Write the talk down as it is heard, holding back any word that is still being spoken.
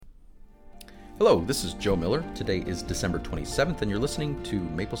Hello, this is Joe Miller. Today is December 27th, and you're listening to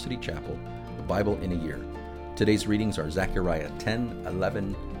Maple City Chapel, the Bible in a Year. Today's readings are Zechariah 10,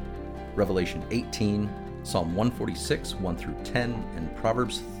 11, Revelation 18, Psalm 146, 1 through 10, and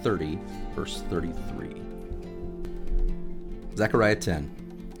Proverbs 30, verse 33. Zechariah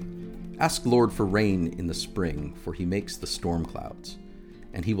 10. Ask Lord for rain in the spring, for he makes the storm clouds.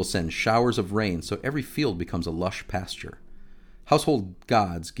 And he will send showers of rain, so every field becomes a lush pasture. Household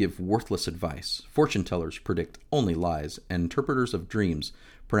gods give worthless advice. Fortune tellers predict only lies, and interpreters of dreams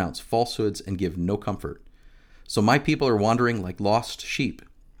pronounce falsehoods and give no comfort. So my people are wandering like lost sheep.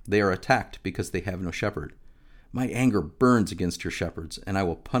 They are attacked because they have no shepherd. My anger burns against your shepherds, and I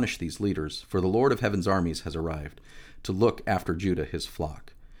will punish these leaders, for the Lord of heaven's armies has arrived to look after Judah, his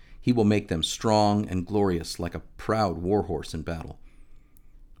flock. He will make them strong and glorious like a proud war horse in battle.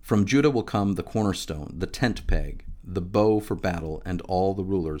 From Judah will come the cornerstone, the tent peg, the bow for battle, and all the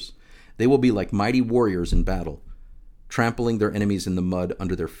rulers. They will be like mighty warriors in battle, trampling their enemies in the mud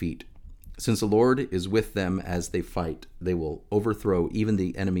under their feet. Since the Lord is with them as they fight, they will overthrow even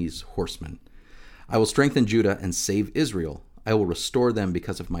the enemy's horsemen. I will strengthen Judah and save Israel. I will restore them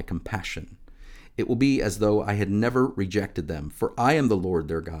because of my compassion. It will be as though I had never rejected them, for I am the Lord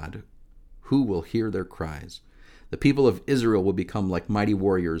their God, who will hear their cries. The people of Israel will become like mighty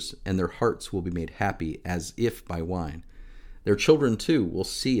warriors, and their hearts will be made happy as if by wine. Their children, too, will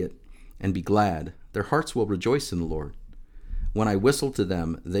see it and be glad. Their hearts will rejoice in the Lord. When I whistle to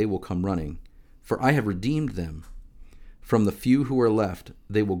them, they will come running, for I have redeemed them. From the few who are left,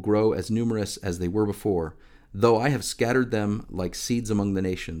 they will grow as numerous as they were before. Though I have scattered them like seeds among the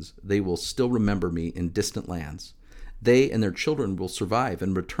nations, they will still remember me in distant lands. They and their children will survive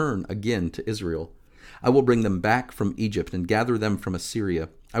and return again to Israel. I will bring them back from Egypt and gather them from Assyria.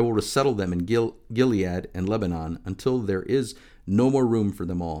 I will resettle them in Gilead and Lebanon until there is no more room for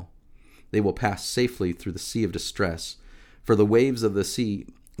them all. They will pass safely through the sea of distress, for the waves of the sea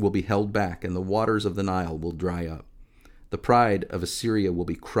will be held back, and the waters of the Nile will dry up. The pride of Assyria will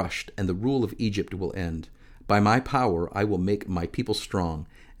be crushed, and the rule of Egypt will end. By my power I will make my people strong,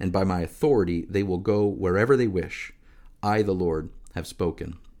 and by my authority they will go wherever they wish. I, the Lord, have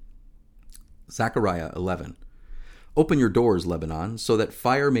spoken. Zechariah 11. Open your doors, Lebanon, so that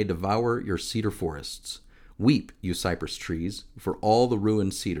fire may devour your cedar forests. Weep, you cypress trees, for all the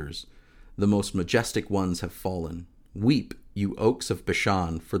ruined cedars. The most majestic ones have fallen. Weep, you oaks of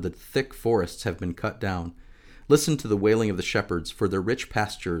Bashan, for the thick forests have been cut down. Listen to the wailing of the shepherds, for their rich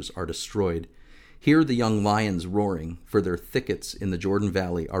pastures are destroyed. Hear the young lions roaring, for their thickets in the Jordan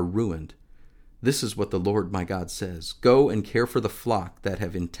Valley are ruined. This is what the Lord my God says. Go and care for the flock that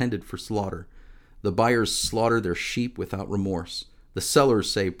have intended for slaughter. The buyers slaughter their sheep without remorse. The sellers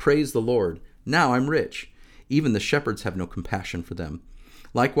say, Praise the Lord. Now I'm rich. Even the shepherds have no compassion for them.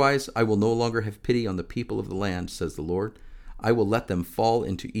 Likewise, I will no longer have pity on the people of the land, says the Lord. I will let them fall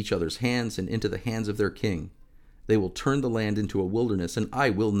into each other's hands and into the hands of their king. They will turn the land into a wilderness, and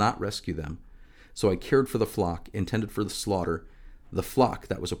I will not rescue them. So I cared for the flock, intended for the slaughter, the flock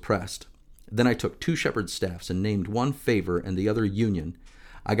that was oppressed. Then I took 2 shepherd staffs and named one Favor and the other Union.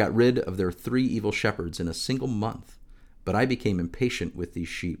 I got rid of their 3 evil shepherds in a single month. But I became impatient with these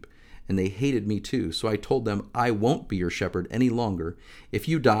sheep, and they hated me too. So I told them, I won't be your shepherd any longer. If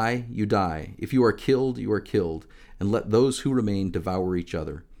you die, you die. If you are killed, you are killed. And let those who remain devour each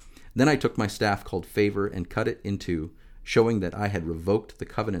other. Then I took my staff called Favor and cut it in 2, showing that I had revoked the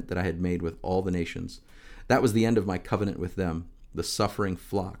covenant that I had made with all the nations. That was the end of my covenant with them. The suffering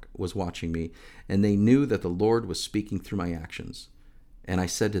flock was watching me, and they knew that the Lord was speaking through my actions. And I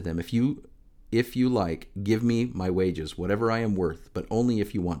said to them, if you like, give me my wages, whatever I am worth, but only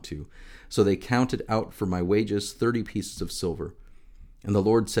if you want to. So they counted out for my wages 30 pieces of silver. And the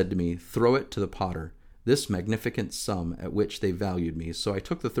Lord said to me, throw it to the potter, this magnificent sum at which they valued me. So I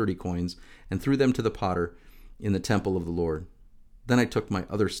took the 30 coins and threw them to the potter in the temple of the Lord. Then I took my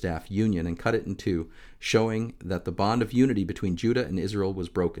other staff, Union, and cut it in 2, showing that the bond of unity between Judah and Israel was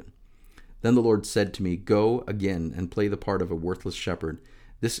broken. Then the Lord said to me, Go again and play the part of a worthless shepherd.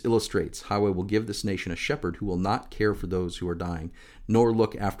 This illustrates how I will give this nation a shepherd who will not care for those who are dying, nor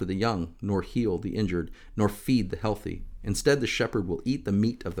look after the young, nor heal the injured, nor feed the healthy. Instead, the shepherd will eat the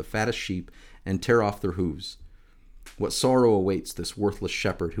meat of the fattest sheep and tear off their hooves. What sorrow awaits this worthless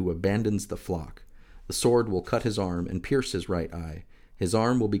shepherd who abandons the flock. The sword will cut his arm and pierce his right eye. His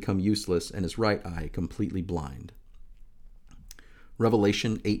arm will become useless and his right eye completely blind.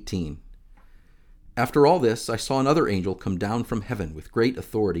 Revelation 18. After all this, I saw another angel come down from heaven with great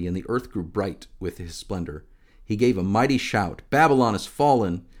authority, and the earth grew bright with his splendor. He gave a mighty shout, Babylon has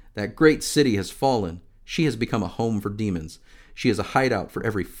fallen! That great city has fallen! She has become a home for demons. She is a hideout for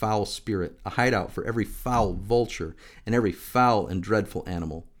every foul spirit, a hideout for every foul vulture, and every foul and dreadful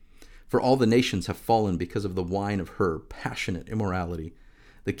animal. For all the nations have fallen because of the wine of her passionate immorality.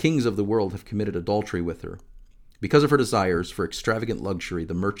 The kings of the world have committed adultery with her. Because of her desires for extravagant luxury,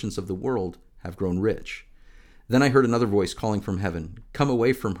 the merchants of the world have grown rich. Then I heard another voice calling from heaven, "Come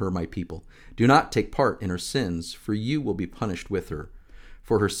away from her, my people. Do not take part in her sins, for you will be punished with her.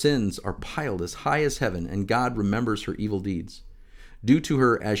 For her sins are piled as high as heaven, and God remembers her evil deeds. Do to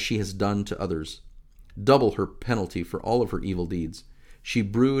her as she has done to others. Double her penalty for all of her evil deeds. She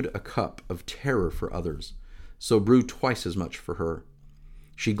brewed a cup of terror for others, so brew twice as much for her.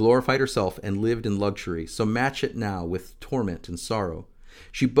 She glorified herself and lived in luxury, so match it now with torment and sorrow.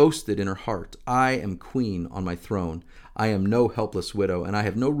 She boasted in her heart, 'I am queen on my throne. I am no helpless widow, and I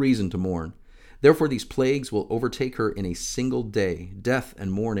have no reason to mourn.' Therefore these plagues will overtake her in a single day, death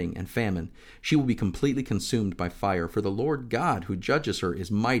and mourning and famine. She will be completely consumed by fire, for the Lord God who judges her is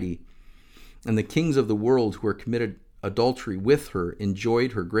mighty. And the kings of the world who are committed adultery with her,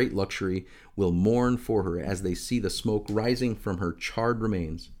 enjoyed her great luxury, will mourn for her as they see the smoke rising from her charred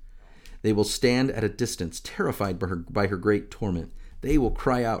remains. They will stand at a distance, terrified by her great torment. They will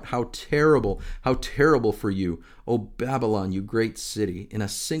cry out, 'How terrible for you, O Babylon, you great city!' In a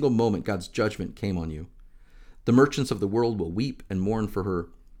single moment God's judgment came on you. The merchants of the world will weep and mourn for her,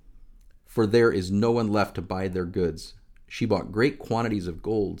 for there is no one left to buy their goods. She bought great quantities of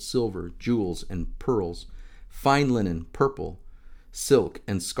gold, silver, jewels, and pearls, fine linen, purple, silk,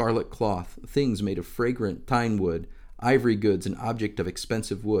 and scarlet cloth, things made of fragrant pine wood, ivory goods, an object of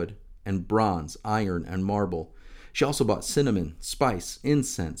expensive wood, and bronze, iron, and marble. She also bought cinnamon, spice,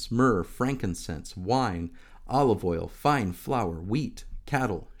 incense, myrrh, frankincense, wine, olive oil, fine flour, wheat,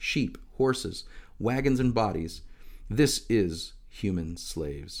 cattle, sheep, horses, wagons, and bodies. This is human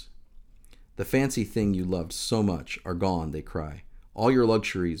slaves. The fancy thing you loved so much are gone, they cry. All your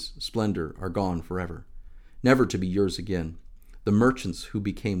luxuries, splendor, are gone forever, never to be yours again. The merchants who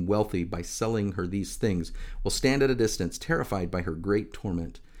became wealthy by selling her these things will stand at a distance, terrified by her great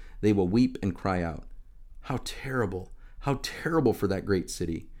torment. They will weep and cry out, 'How terrible for that great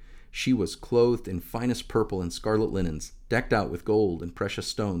city! She was clothed in finest purple and scarlet linens, decked out with gold and precious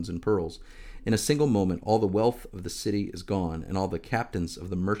stones and pearls. In a single moment all the wealth of the city is gone, and all the captains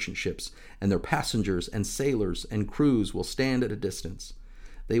of the merchant ships and their passengers and sailors and crews will stand at a distance.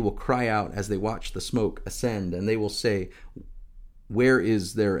 They will cry out as they watch the smoke ascend, and they will say, "Where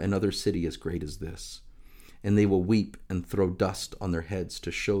is there another city as great as this?" And they will weep and throw dust on their heads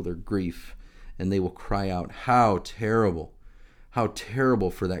to show their grief, and they will cry out, How terrible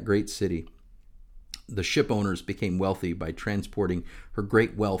for that great city!" The ship owners became wealthy by transporting her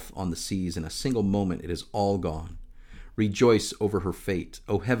great wealth on the seas. In a single moment it is all gone. Rejoice over her fate,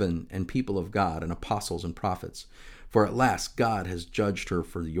 O heaven and people of God and apostles and prophets, for at last God has judged her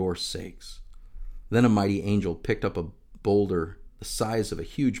for your sakes. Then a mighty angel picked up a boulder the size of a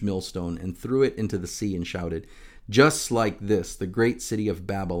huge millstone and threw it into the sea and shouted, "Just like this, the great city of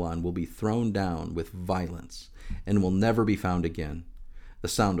Babylon will be thrown down with violence and will never be found again. The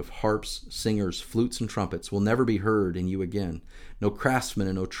sound of harps, singers, flutes, and trumpets will never be heard in you again. No craftsman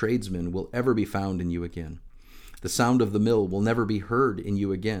and no tradesman will ever be found in you again. The sound of the mill will never be heard in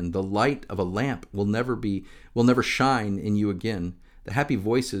you again. The light of a lamp will never shine in you again. The happy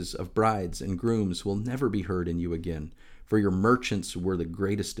voices of brides and grooms will never be heard in you again. For your merchants were the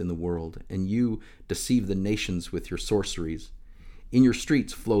greatest in the world, and you deceived the nations with your sorceries. In your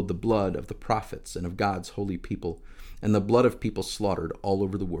streets flowed the blood of the prophets and of God's holy people, and the blood of people slaughtered all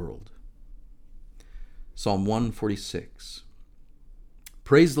over the world." Psalm 146.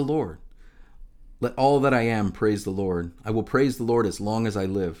 Praise the Lord. Let all that I am praise the Lord. I will praise the Lord as long as I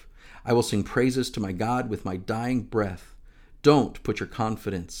live. I will sing praises to my God with my dying breath. Don't put your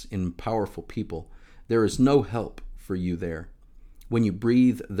confidence in powerful people. There is no help for you there. When you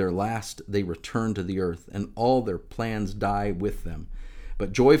breathe their last, they return to the earth, and all their plans die with them.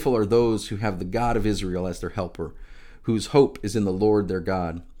 But joyful are those who have the God of Israel as their helper, whose hope is in the Lord their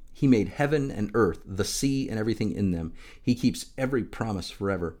God. He made heaven and earth, the sea and everything in them. He keeps every promise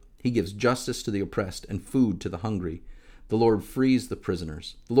forever. He gives justice to the oppressed and food to the hungry. The Lord frees the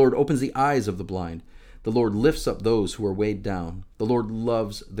prisoners. The Lord opens the eyes of the blind. The Lord lifts up those who are weighed down. The Lord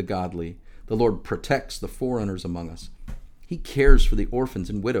loves the godly. The Lord protects the foreigners among us. He cares for the orphans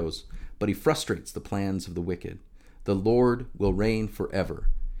and widows, but he frustrates the plans of the wicked. The Lord will reign forever.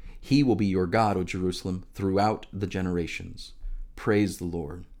 He will be your God, O Jerusalem, throughout the generations. Praise the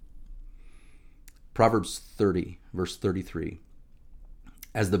Lord. Proverbs 30, verse 33.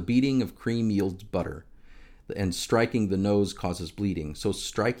 As the beating of cream yields butter, and striking the nose causes bleeding, so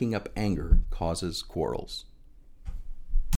striking up anger causes quarrels.